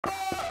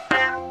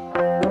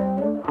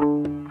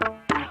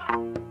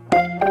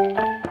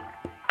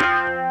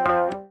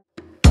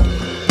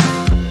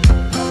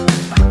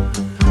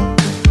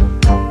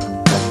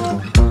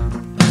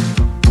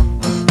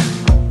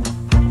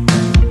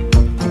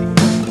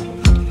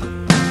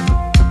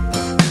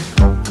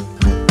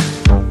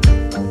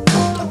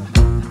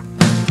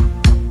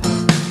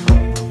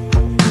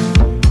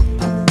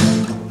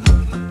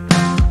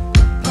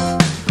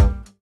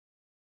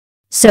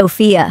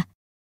Sophia.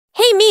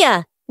 Hey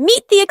Mia,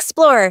 meet the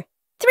Explorer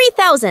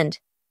 3000.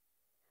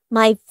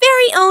 My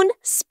very own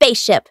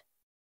spaceship.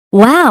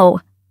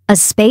 Wow, a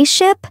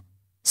spaceship?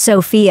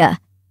 Sophia,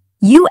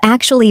 you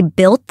actually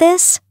built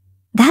this?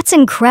 That's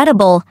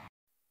incredible.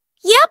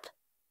 Yep.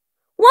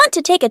 Want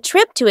to take a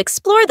trip to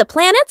explore the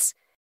planets?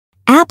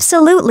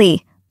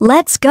 Absolutely.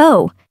 Let's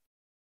go.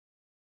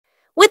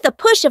 With the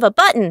push of a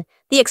button,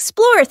 the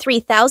Explorer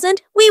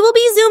 3000, we will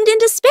be zoomed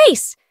into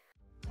space.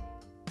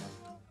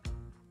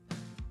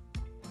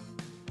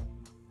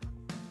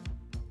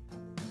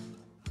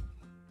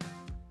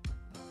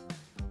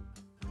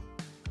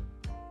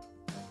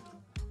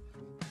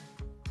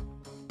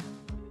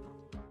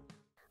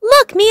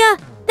 Look, Mia,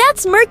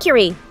 that's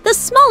Mercury, the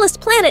smallest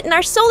planet in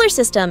our solar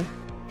system.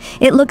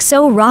 It looks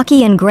so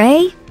rocky and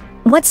gray.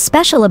 What's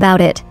special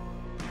about it?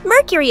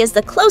 Mercury is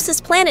the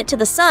closest planet to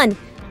the Sun,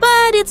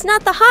 but it's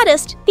not the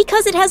hottest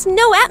because it has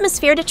no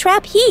atmosphere to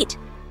trap heat.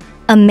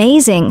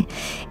 Amazing.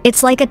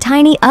 It's like a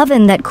tiny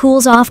oven that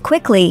cools off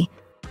quickly.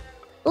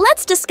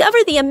 Let's discover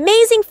the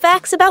amazing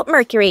facts about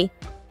Mercury.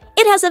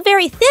 It has a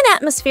very thin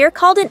atmosphere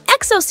called an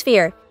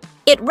exosphere.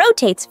 It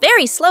rotates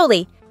very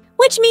slowly,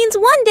 which means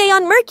one day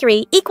on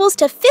Mercury equals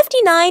to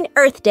 59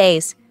 Earth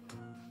days.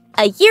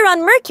 A year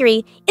on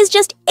Mercury is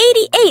just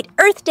 88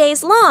 Earth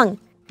days long.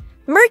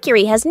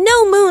 Mercury has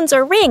no moons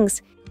or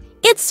rings.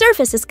 Its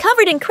surface is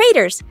covered in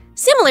craters,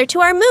 similar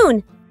to our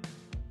moon.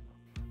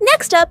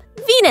 Next up,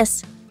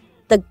 Venus,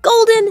 the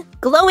golden,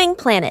 glowing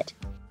planet.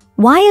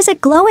 Why is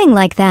it glowing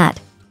like that?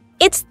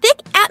 Its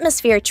thick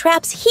atmosphere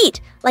traps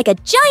heat like a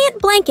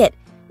giant blanket,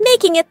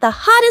 making it the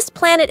hottest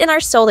planet in our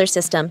solar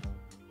system.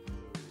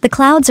 The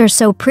clouds are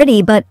so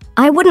pretty, but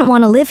I wouldn't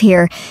want to live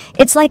here.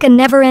 It's like a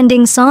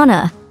never-ending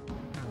sauna.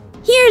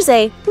 Here's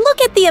a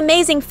look at the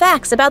amazing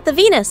facts about the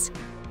Venus.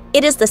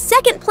 It is the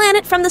second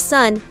planet from the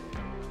Sun.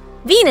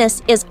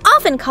 Venus is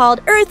often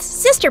called Earth's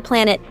sister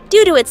planet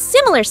due to its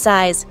similar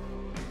size.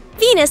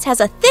 Venus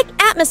has a thick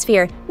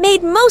atmosphere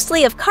made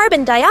mostly of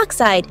carbon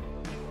dioxide.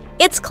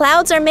 Its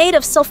clouds are made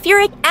of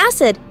sulfuric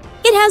acid.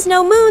 It has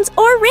no moons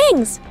or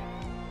rings.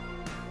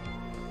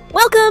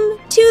 Welcome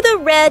to the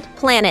Red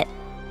Planet.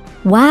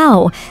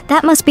 Wow,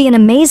 that must be an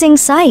amazing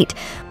sight.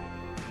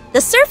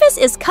 The surface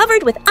is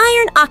covered with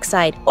iron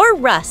oxide, or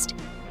rust.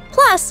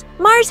 Plus,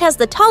 Mars has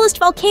the tallest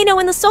volcano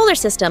in the solar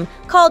system,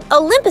 called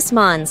Olympus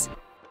Mons.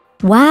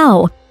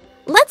 Wow.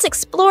 Let's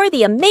explore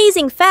the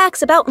amazing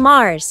facts about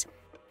Mars.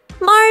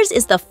 Mars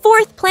is the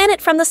fourth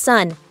planet from the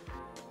Sun.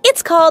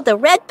 It's called the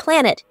Red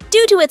Planet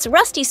due to its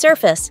rusty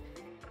surface.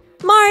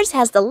 Mars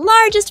has the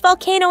largest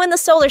volcano in the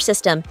solar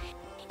system.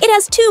 It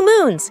has 2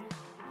 moons.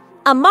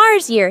 A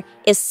Mars year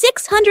is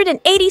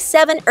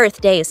 687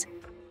 Earth days.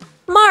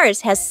 Mars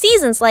has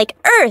seasons like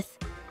Earth.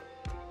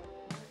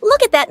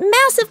 Look at that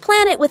massive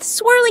planet with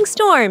swirling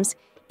storms.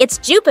 It's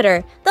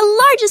Jupiter,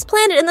 the largest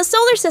planet in the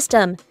solar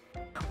system.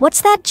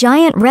 What's that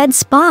giant red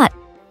spot?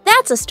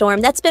 That's a storm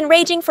that's been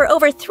raging for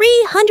over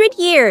 300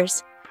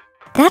 years.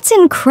 That's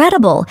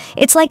incredible.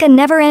 It's like a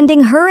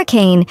never-ending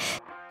hurricane.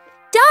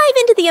 Dive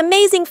into the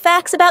amazing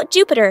facts about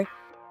Jupiter.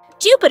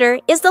 Jupiter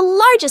is the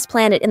largest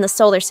planet in the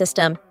solar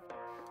system.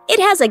 It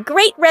has a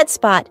great red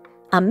spot,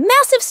 a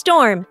massive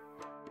storm.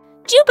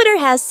 Jupiter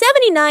has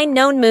 79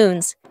 known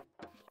moons.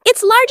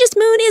 Its largest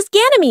moon is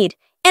Ganymede,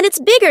 and it's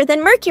bigger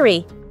than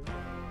Mercury.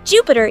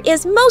 Jupiter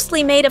is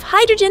mostly made of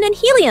hydrogen and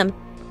helium.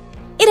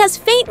 It has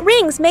faint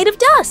rings made of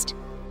dust.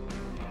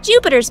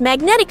 Jupiter's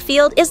magnetic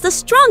field is the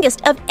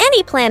strongest of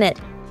any planet.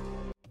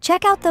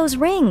 Check out those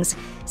rings.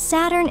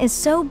 Saturn is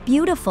so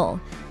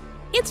beautiful.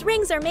 Its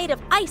rings are made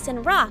of ice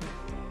and rock.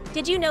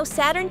 Did you know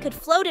Saturn could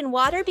float in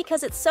water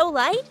because it's so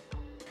light?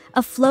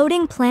 A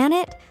floating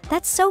planet?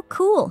 That's so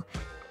cool.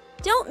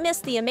 Don't miss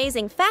the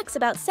amazing facts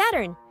about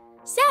Saturn.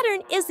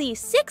 Saturn is the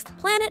 6th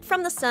planet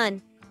from the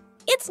Sun.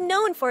 It's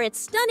known for its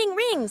stunning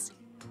rings.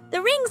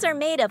 The rings are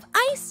made of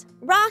ice,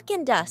 rock,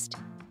 and dust.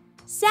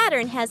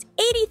 Saturn has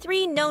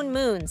 83 known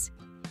moons.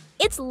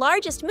 Its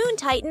largest moon,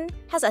 Titan,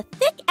 has a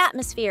thick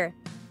atmosphere.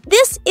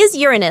 This is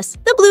Uranus,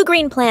 the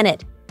blue-green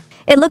planet.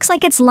 It looks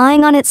like it's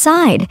lying on its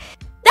side.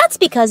 That's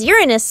because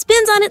Uranus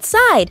spins on its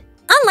side,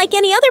 unlike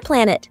any other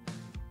planet.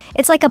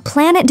 It's like a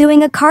planet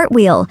doing a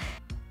cartwheel.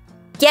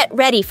 Get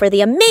ready for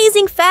the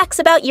amazing facts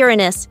about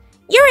Uranus.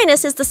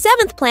 Uranus is the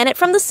 7th planet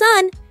from the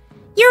Sun.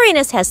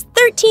 Uranus has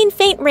 13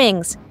 faint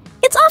rings.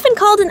 It's often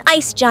called an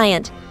ice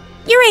giant.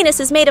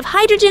 Uranus is made of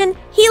hydrogen,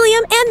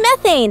 helium, and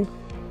methane.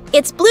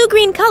 Its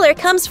blue-green color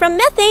comes from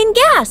methane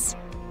gas.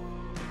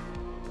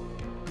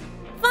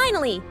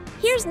 Finally,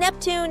 here's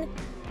Neptune,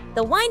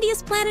 the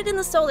windiest planet in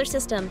the solar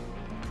system.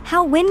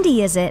 How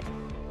windy is it?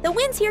 The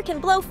winds here can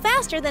blow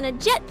faster than a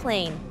jet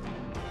plane.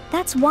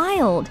 That's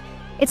wild.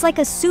 It's like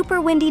a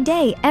super windy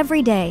day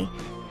every day.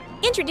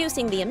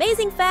 Introducing the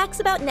amazing facts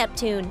about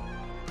Neptune.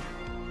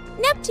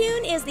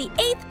 Neptune is the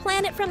 8th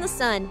planet from the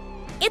Sun.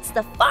 It's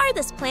the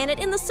farthest planet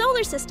in the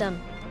solar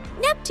system.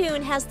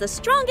 Neptune has the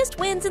strongest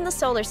winds in the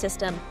solar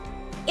system.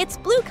 Its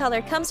blue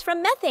color comes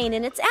from methane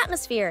in its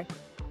atmosphere.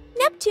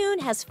 Neptune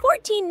has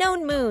 14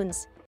 known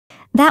moons.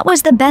 That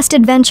was the best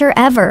adventure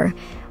ever.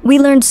 We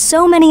learned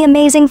so many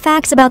amazing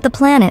facts about the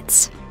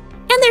planets.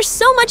 And there's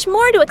so much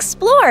more to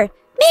explore.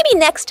 Maybe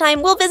next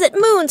time we'll visit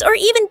moons or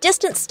even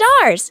distant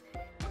stars.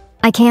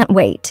 I can't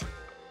wait.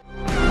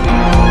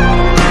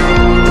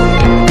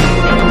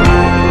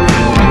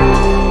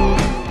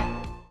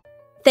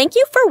 Thank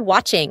you for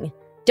watching.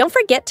 Don't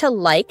forget to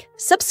like,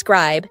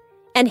 subscribe,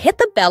 and hit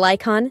the bell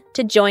icon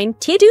to join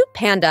Tiddu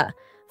Panda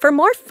for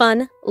more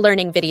fun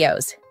learning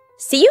videos.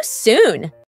 See you soon!